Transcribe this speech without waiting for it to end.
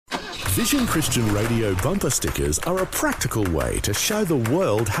Vision Christian Radio bumper stickers are a practical way to show the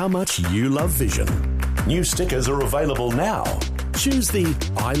world how much you love Vision. New stickers are available now. Choose the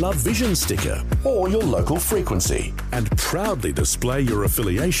I Love Vision sticker or your local frequency and proudly display your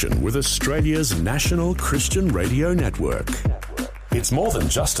affiliation with Australia's national Christian radio network. It's more than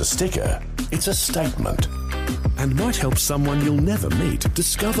just a sticker, it's a statement, and might help someone you'll never meet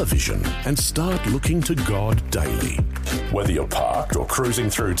discover Vision and start looking to God daily. Whether you're parked or cruising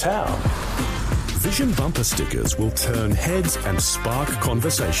through town, Vision bumper stickers will turn heads and spark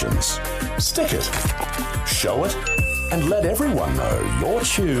conversations. Stick it, show it, and let everyone know you're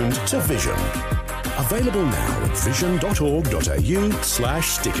tuned to Vision. Available now at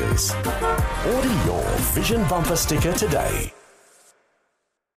vision.org.au/stickers. Order your Vision bumper sticker today.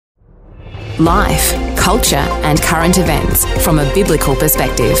 Life, culture and current events from a biblical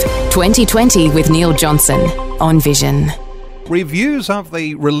perspective. 2020 with Neil Johnson on Vision. Reviews of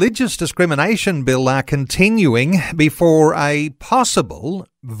the Religious Discrimination Bill are continuing before a possible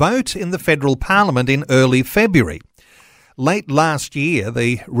vote in the Federal Parliament in early February. Late last year,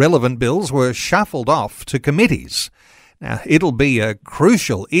 the relevant bills were shuffled off to committees. Now, it'll be a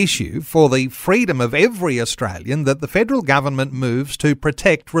crucial issue for the freedom of every Australian that the federal government moves to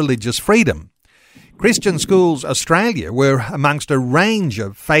protect religious freedom. Christian Schools Australia were amongst a range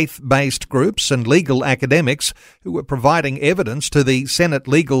of faith-based groups and legal academics who were providing evidence to the Senate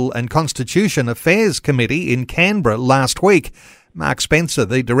Legal and Constitution Affairs Committee in Canberra last week. Mark Spencer,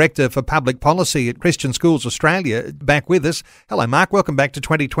 the Director for Public Policy at Christian Schools Australia, back with us. Hello, Mark. Welcome back to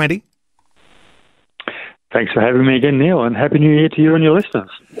 2020. Thanks for having me again, Neil, and Happy New Year to you and your listeners.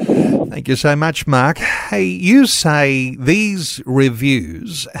 Thank you so much, Mark. Hey, you say these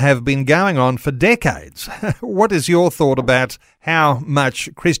reviews have been going on for decades. What is your thought about how much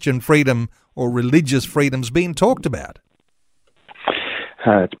Christian freedom or religious freedom's been talked about?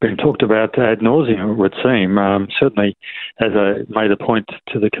 It's been talked about ad nauseum, it would seem. Certainly, as I made a point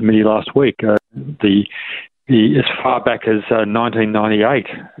to the committee last week, as far back as 1998,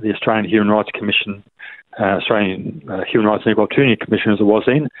 the Australian Human Rights Commission, Australian Human Rights and Equal Opportunity Commission, as it was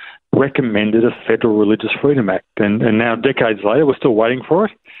then, recommended a Federal Religious Freedom Act. And now, decades later, we're still waiting for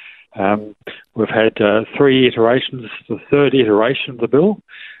it. We've had 3 iterations, the third iteration of the bill.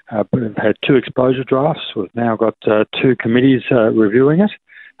 We've had 2 exposure drafts. We've now got 2 committees reviewing it.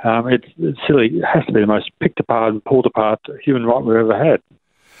 It has to be the most picked apart and pulled apart human right we've ever had.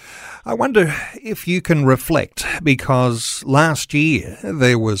 I wonder if you can reflect, because last year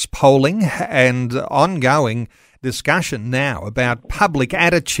there was polling and ongoing discussion now about public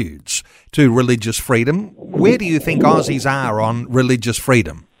attitudes to religious freedom. Where do you think Aussies are on religious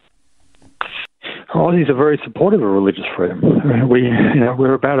freedom? Aussies are very supportive of religious freedom.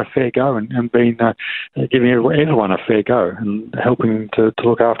 We're about a fair go and giving everyone a fair go and helping to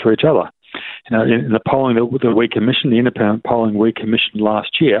look after each other. In the polling that we commissioned, the independent polling we commissioned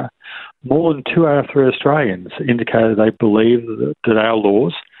last year, more than 2 out of 3 Australians indicated they believe that our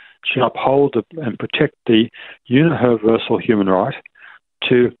laws should uphold and protect the universal human right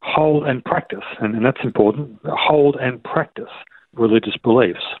to hold and practice, and that's important, hold and practice religious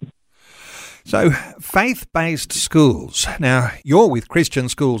beliefs. So, faith-based schools. Now, you're with Christian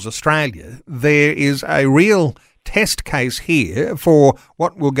Schools Australia. There is a real test case here for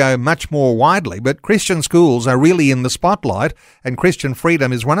what will go much more widely, but Christian schools are really in the spotlight, and Christian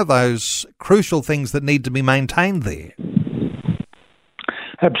freedom is one of those crucial things that need to be maintained there.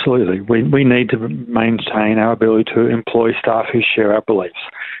 Absolutely. We need to maintain our ability to employ staff who share our beliefs.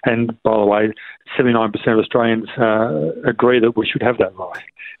 And by the way, 79% of Australians agree that we should have that right.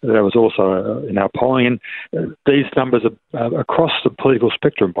 That was also in our polling. And these numbers are across the political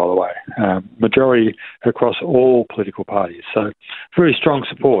spectrum, by the way, majority across all political parties. So very strong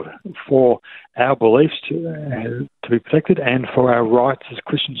support for our beliefs to be protected and for our rights as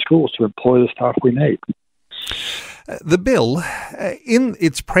Christian schools to employ the staff we need. The bill, in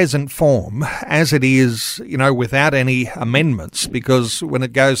its present form, as it is, without any amendments, because when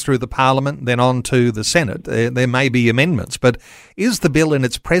it goes through the Parliament, then on to the Senate, there may be amendments. But is the bill in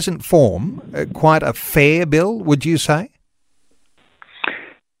its present form quite a fair bill, would you say?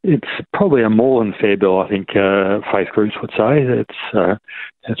 It's probably a more than fair bill, I think faith groups would say.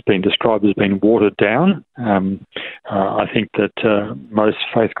 It's been described as being watered down. I think that most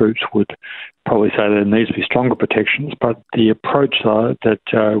faith groups would probably say there needs to be stronger protections, but the approach that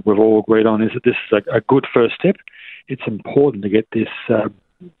we've all agreed on is that this is a good first step. It's important to get this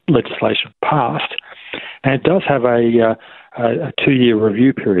legislation passed, and it does have a 2-year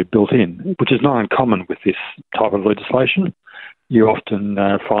review period built in, which is not uncommon with this type of legislation. You often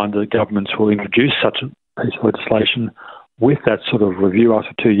find that governments will introduce such a piece of legislation with that sort of review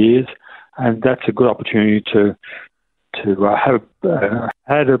after 2 years, and that's a good opportunity to have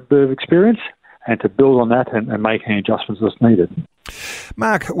had a bit of experience and to build on that and make any adjustments as needed.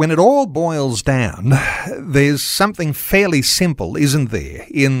 Mark, when it all boils down, there's something fairly simple, isn't there,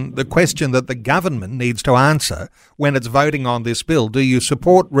 in the question that the government needs to answer when it's voting on this bill. Do you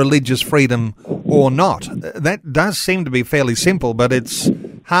support religious freedom or not? That does seem to be fairly simple, but it's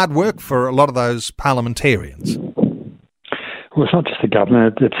hard work for a lot of those parliamentarians. Well, it's not just the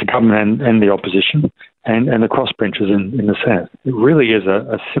government, it's the government and the opposition and the crossbenchers in the Senate. It really is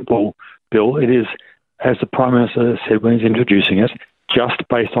a simple bill. It is, as the Prime Minister said when he's introducing it, just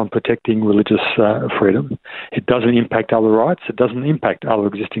based on protecting religious freedom. It doesn't impact other rights. It doesn't impact other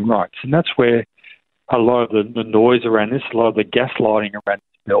existing rights. And that's where a lot of the noise around this, a lot of the gaslighting around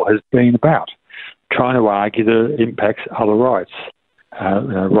this bill has been about, trying to argue that it impacts other rights.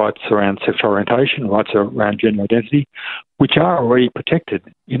 Rights around sexual orientation, rights around gender identity, which are already protected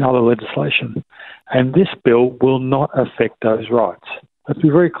in other legislation. And this bill will not affect those rights. Let's be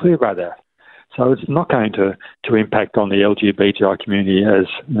very clear about that. So it's not going to impact on the LGBTI community as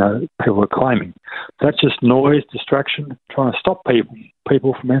people are claiming. That's just noise, distraction, trying to stop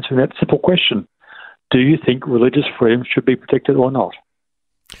people from answering that simple question. Do you think religious freedom should be protected or not?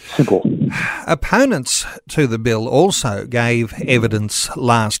 Simple. Opponents to the bill also gave evidence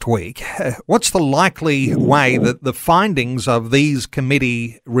last week. What's the likely way that the findings of these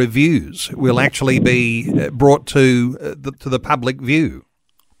committee reviews will actually be brought to the public view?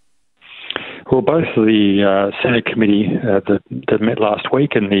 Well, both of the Senate committee that met last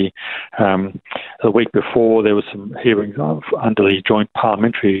week and the week before, there was some hearings under the Joint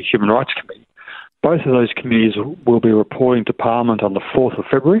Parliamentary Human Rights Committee. Both of those committees will be reporting to Parliament on the 4th of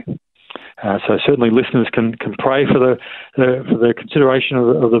February. So certainly listeners can pray for the consideration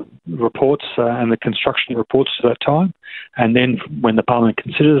of the reports and the construction reports to that time. And then when the Parliament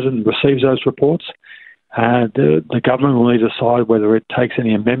considers and receives those reports, the government will need to decide whether it takes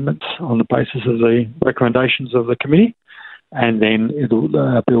any amendments on the basis of the recommendations of the committee. And then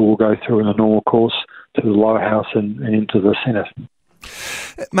the bill will go through in the normal course to the lower house and into the Senate.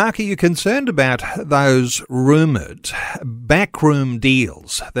 Mark, are you concerned about those rumoured backroom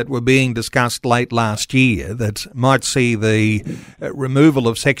deals that were being discussed late last year that might see the removal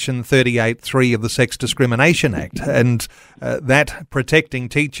of Section 38(3) of the Sex Discrimination Act and that protecting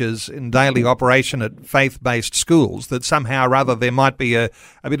teachers in daily operation at faith-based schools, that somehow or other there might be a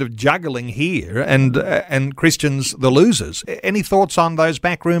bit of juggling here and Christians the losers? Any thoughts on those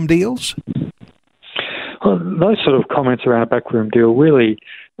backroom deals? Well, those sort of comments around a backroom deal really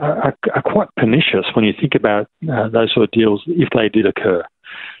are quite pernicious when you think about those sort of deals if they did occur.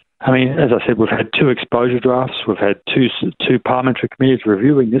 I mean, as I said, we've had 2 exposure drafts, we've had two parliamentary committees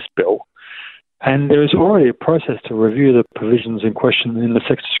reviewing this bill, and there is already a process to review the provisions in question in the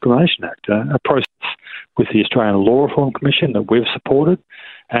Sex Discrimination Act, a process with the Australian Law Reform Commission that we've supported,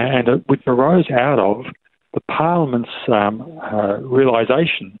 and which arose out of the Parliament's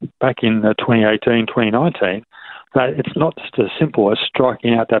realisation back in 2018, 2019, that it's not just as simple as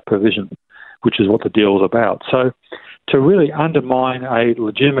striking out that provision, which is what the deal is about. So to really undermine a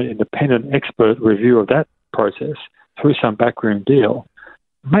legitimate independent expert review of that process through some backroom deal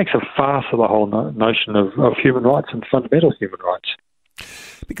makes a farce of the whole notion of human rights and fundamental human rights.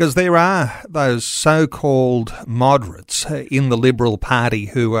 Because there are those so-called moderates in the Liberal Party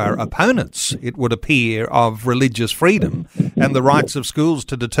who are opponents, it would appear, of religious freedom and the rights of schools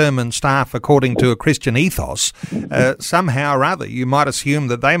to determine staff according to a Christian ethos. Somehow or other, you might assume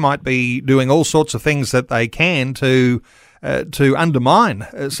that they might be doing all sorts of things that they can to undermine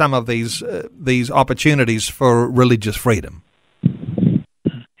some of these opportunities for religious freedom.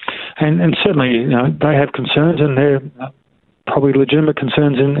 And certainly, they have concerns, and they're probably legitimate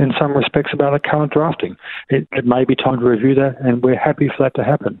concerns in some respects about the current drafting. It may be time to review that, and we're happy for that to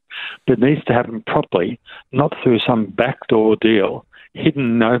happen. But it needs to happen properly, not through some backdoor deal,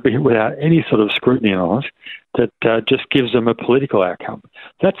 hidden without any sort of scrutiny on it, that just gives them a political outcome.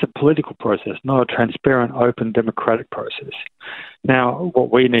 That's a political process, not a transparent, open, democratic process. Now,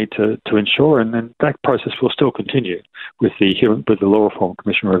 what we need to ensure, and that process will still continue with the Law Reform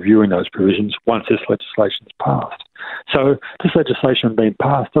Commission reviewing those provisions once this legislation is passed. So this legislation being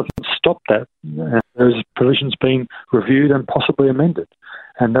passed doesn't stop that. Those provisions being reviewed and possibly amended,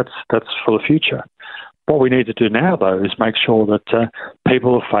 and that's for the future. What we need to do now, though, is make sure that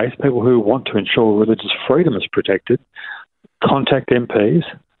people of faith, people who want to ensure religious freedom is protected, contact MPs,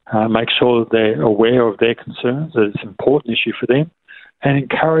 make sure that they're aware of their concerns, that it's an important issue for them, and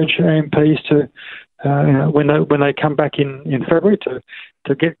encourage MPs to, when they come back in February,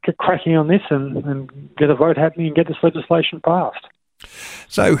 to get cracking on this and get a vote happening and get this legislation passed.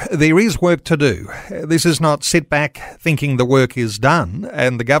 So there is work to do. This is not sit back thinking the work is done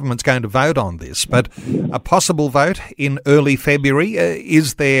and the government's going to vote on this, but a possible vote in early February.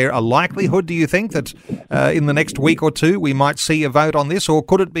 Is there a likelihood, do you think, that in the next week or two we might see a vote on this, or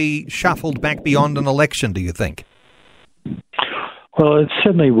could it be shuffled back beyond an election, do you think? Well, it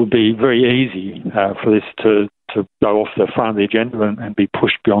certainly would be very easy for this to go off the front of the agenda and be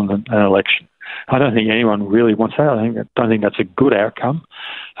pushed beyond an election. I don't think anyone really wants that. I don't think that's a good outcome.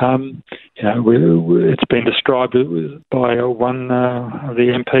 It's been described by one of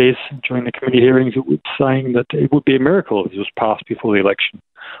the MPs during the committee hearings saying that it would be a miracle if it was passed before the election.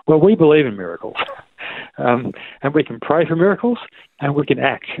 Well, we believe in miracles, and we can pray for miracles, and we can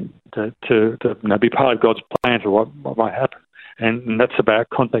act to be part of God's plan for what might happen. And that's about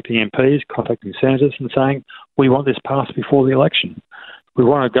contacting MPs, contacting senators, and saying we want this passed before the election. We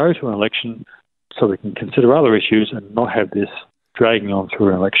want to go to an election so we can consider other issues and not have this dragging on through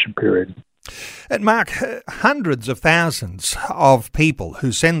an election period. And Mark, hundreds of thousands of people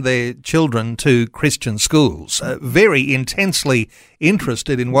who send their children to Christian schools, very intensely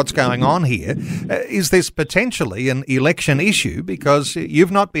interested in what's going on here. Is this potentially an election issue? Because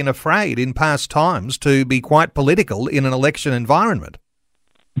you've not been afraid in past times to be quite political in an election environment.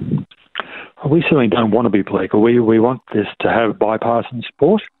 We certainly don't want to be political. We want this to have bipartisan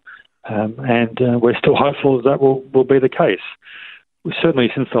support. And we're still hopeful that will be the case. Certainly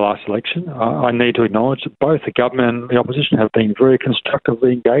since the last election, I need to acknowledge that both the government and the opposition have been very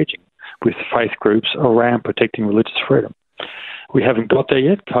constructively engaging with faith groups around protecting religious freedom. We haven't got there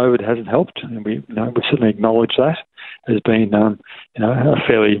yet. COVID hasn't helped, and we certainly acknowledge that as being a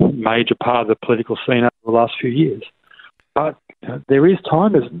fairly major part of the political scene over the last few years. But there is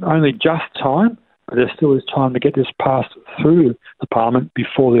time. There's only just time. But there still is time to get this passed through the Parliament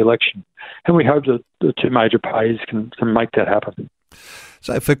before the election. And we hope that the two major parties can make that happen.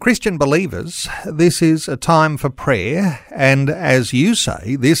 So for Christian believers, this is a time for prayer. And as you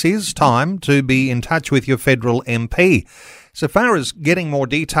say, this is time to be in touch with your federal MP. So far as getting more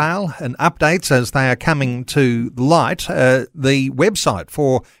detail and updates as they are coming to light, the website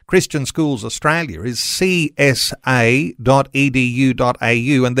for Christian Schools Australia is csa.edu.au,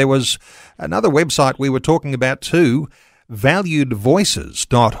 and there was another website we were talking about too,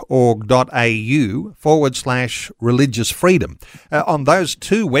 valuedvoices.org.au/religious freedom. On those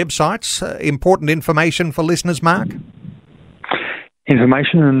two websites, important information for listeners, Mark?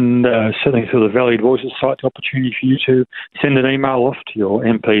 Information and certainly through the Valued Voices site, the opportunity for you to send an email off to your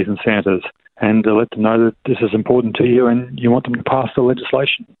MPs and senators and let them know that this is important to you and you want them to pass the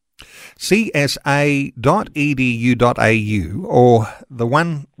legislation. csa.edu.au, or the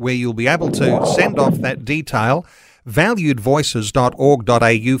one where you'll be able to send off that detail,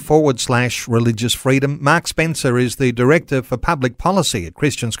 valuedvoices.org.au/religious freedom. Mark Spencer is the Director for Public Policy at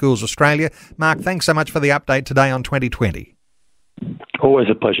Christian Schools Australia. Mark, thanks so much for the update today on 2020. Always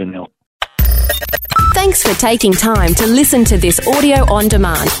a pleasure, Neil. Thanks for taking time to listen to this audio on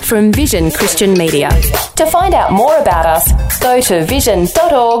demand from Vision Christian Media. To find out more about us, go to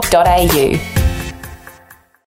vision.org.au.